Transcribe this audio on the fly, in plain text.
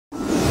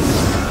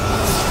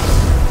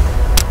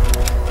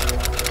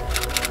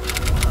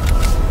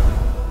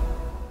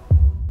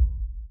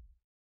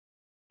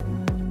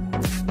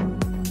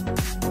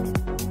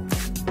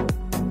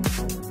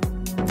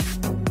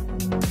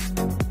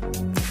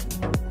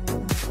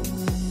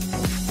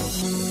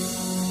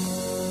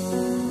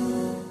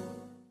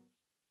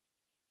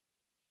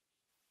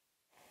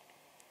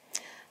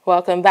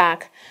Welcome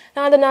back.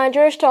 Now, the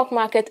Nigerian stock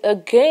market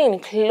again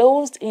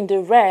closed in the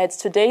reds,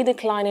 today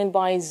declining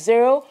by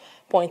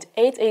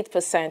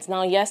 0.88%.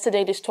 Now,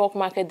 yesterday the stock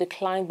market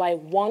declined by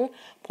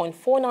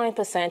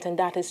 1.49%, and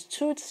that is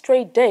 2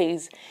 straight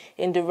days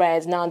in the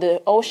reds. Now, the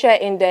all-share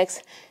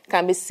index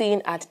can be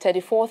seen at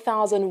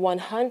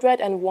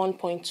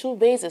 34,101.2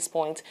 basis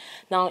points.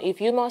 Now,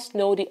 if you must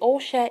know, the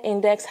all-share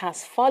index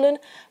has fallen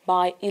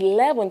by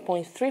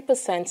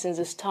 11.3% since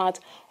the start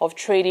of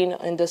trading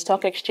in the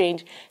stock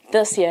exchange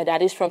this year.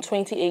 That is from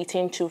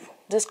 2018 to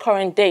this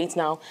current date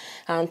now.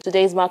 And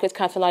today's market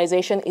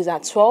capitalization is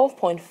at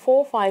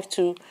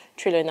 12.452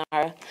 trillion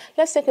naira.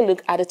 Let's take a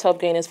look at the top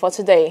gainers for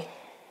today.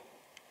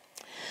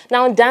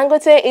 Now,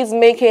 Dangote is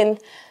making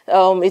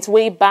its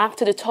way back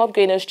to the top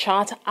gainers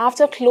chart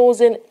after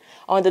closing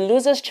on the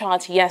losers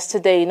chart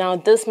yesterday. Now,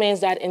 this means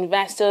that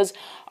investors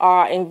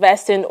are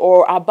investing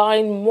or are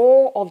buying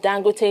more of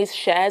Dangote's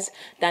shares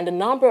than the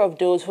number of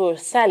those who are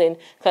selling,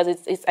 because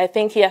I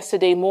think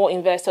yesterday more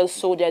investors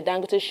sold their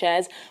Dangote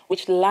shares,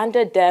 which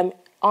landed them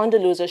on the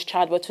losers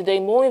chart. But today,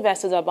 more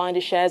investors are buying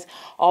the shares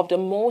of the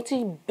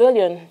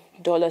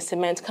multi-billion-dollar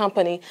cement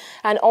company.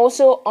 And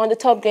also on the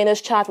top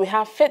gainers chart, we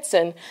have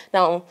Fitson.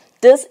 Now,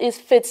 this is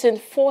Fitson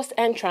forced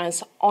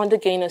entrance on the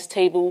gainers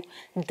table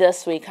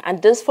this week.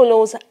 And this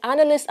follows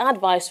analyst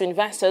advice to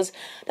investors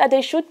that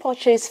they should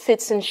purchase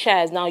Fitson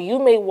shares. Now, you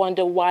may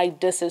wonder why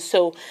this is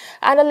so.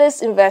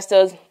 Analysts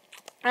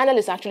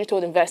actually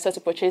told investors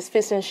to purchase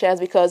Fitson shares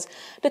because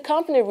the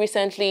company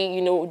recently,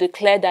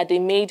 declared that they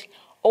made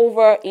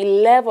over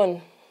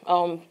 11%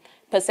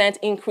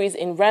 increase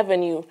in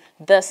revenue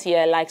this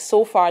year, like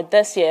so far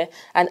this year.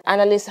 And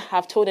analysts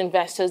have told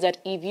investors that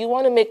if you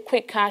want to make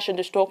quick cash in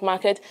the stock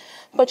market,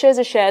 purchase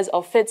the shares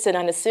of Fitson.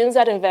 And it seems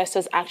that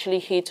investors actually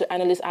heed to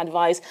analyst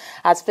advice,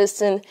 as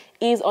Fitson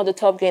is on the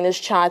top gainers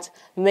chart,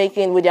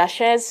 making with their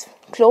shares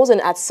closing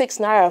at 6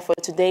 naira for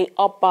today,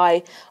 up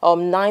by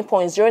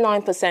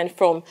 9.09%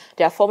 from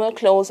their former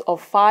close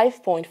of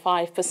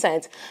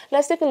 5.5%.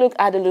 Let's take a look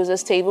at the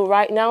losers table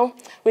right now.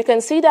 We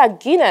can see that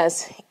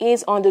Guinness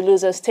is on the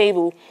losers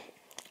table.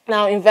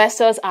 Now,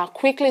 investors are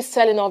quickly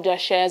selling off their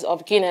shares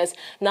of Guinness.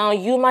 Now,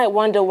 you might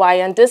wonder why,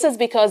 and this is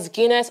because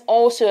Guinness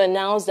also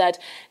announced that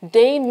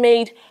they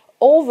made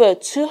over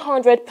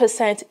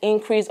 200%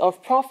 increase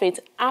of profit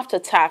after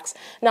tax.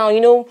 Now,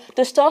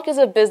 the stock is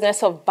a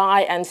business of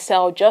buy and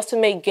sell just to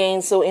make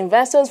gains. So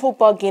investors who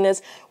bought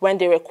Guinness when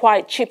they were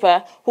quite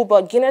cheaper, who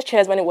bought Guinness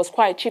shares when it was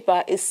quite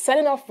cheaper, is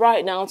selling off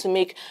right now to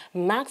make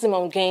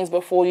maximum gains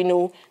before,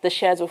 the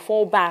shares will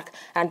fall back.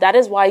 And that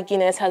is why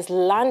Guinness has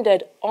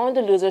landed on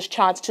the losers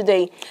chart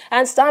today.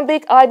 And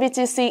Stanbic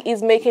IBTC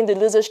is making the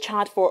losers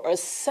chart for a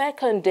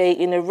second day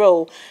in a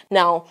row.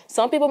 Now,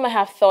 some people might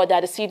have thought that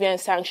the CBN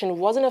sanction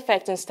wasn't affecting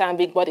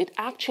Stanbic, but it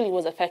actually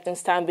was affecting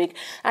Stanbic.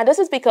 And this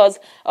is because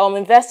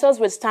investors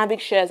with Stanbic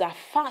shares are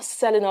fast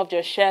selling off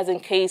their shares in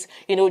case,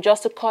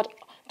 just to cut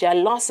their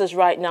losses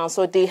right now.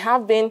 So they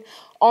have been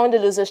on the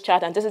losers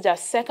chart, and this is their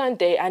second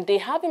day, and they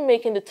have been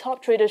making the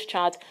top traders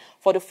chart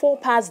for the 4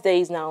 past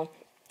days now.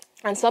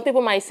 And some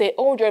people might say,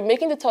 oh, you're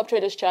making the top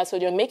traders chart, so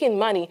you're making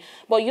money.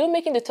 But you're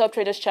making the top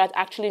traders chart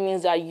actually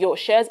means that your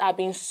shares are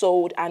being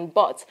sold and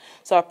bought.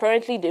 So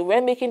apparently they were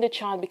making the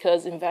chart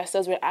because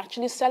investors were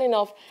actually selling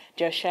off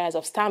their shares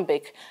of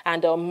Stanbic.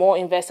 And more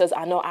investors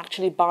are not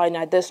actually buying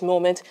at this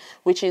moment,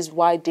 which is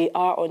why they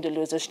are on the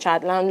losers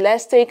chart. Now,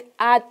 let's take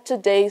a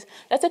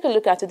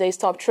look at today's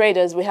top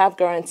traders. We have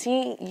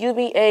Guarantee,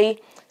 UBA,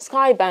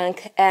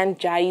 Skybank, and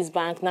Jaiz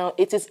Bank. Now,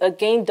 it is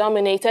again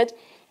dominated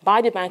by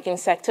the banking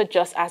sector,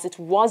 just as it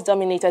was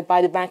dominated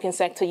by the banking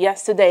sector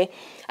yesterday.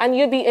 And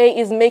UBA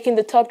is making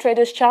the top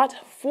traders chart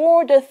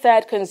for the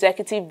 3rd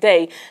consecutive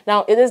day.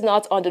 Now, it is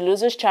not on the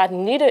losers chart,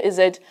 neither is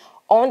it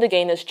on the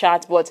gainers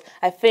chart, but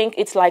I think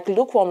it's like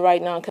lukewarm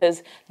right now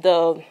because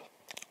the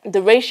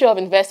ratio of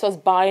investors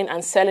buying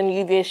and selling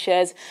UBA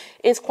shares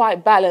is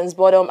quite balanced.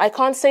 But I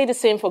can't say the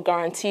same for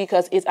Guarantee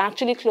because it's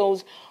actually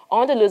closed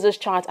on the losers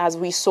chart as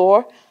we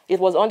saw. It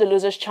was on the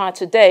losers chart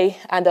today,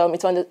 and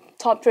it's on the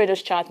top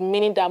traders chart,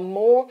 meaning that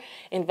more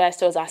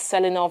investors are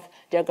selling off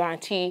their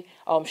Guarantee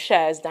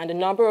shares than the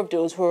number of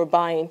those who are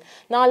buying.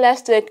 Now,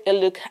 let's take a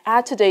look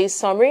at today's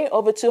summary.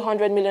 Over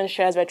 200 million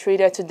shares were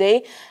traded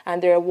today,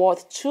 and they're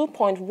worth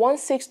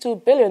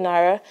 2.162 billion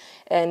naira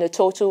and a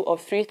total of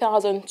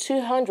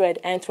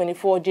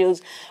 3,224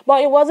 deals.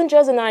 But it wasn't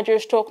just the Nigerian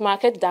stock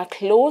market that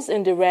closed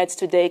in the reds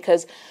today,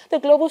 because the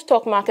global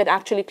stock market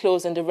actually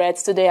closed in the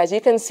reds today. As you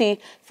can see,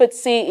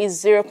 FTSE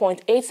is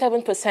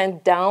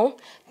 0.87% down,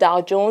 Dow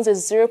Jones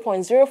is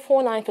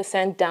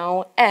 0.049%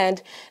 down,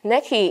 and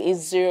Nikkei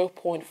is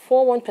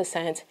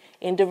 0.41%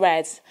 in the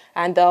reds.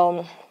 And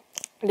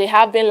they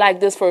have been like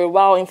this for a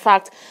while. In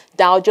fact,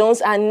 Dow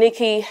Jones and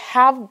Nikkei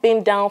have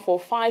been down for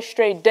 5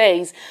 straight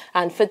days,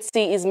 and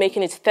FTSE is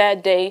making its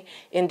 3rd day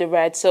in the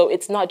red. So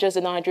it's not just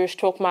the Nigerian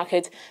stock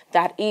market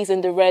that is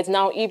in the red.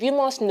 Now, if you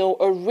must know,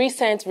 a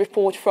recent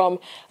report from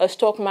a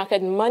stock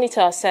market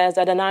monitor says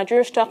that the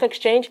Nigerian Stock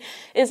Exchange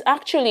is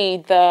actually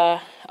the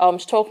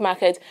stock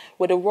market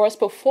with the worst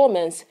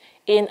performance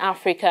in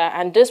Africa.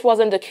 And this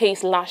wasn't the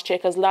case last year,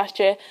 because last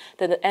year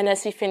the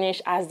NSE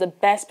finished as the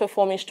best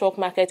performing stock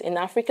market in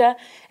Africa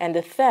and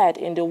the third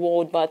in the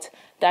world. But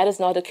that is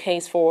not the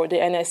case for the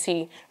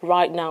NSE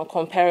right now,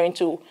 comparing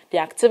to the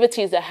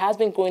activities that has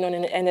been going on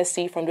in the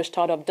NSE from the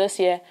start of this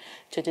year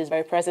to this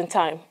very present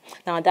time.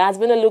 Now, that's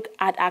been a look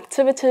at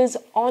activities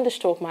on the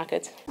stock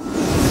market.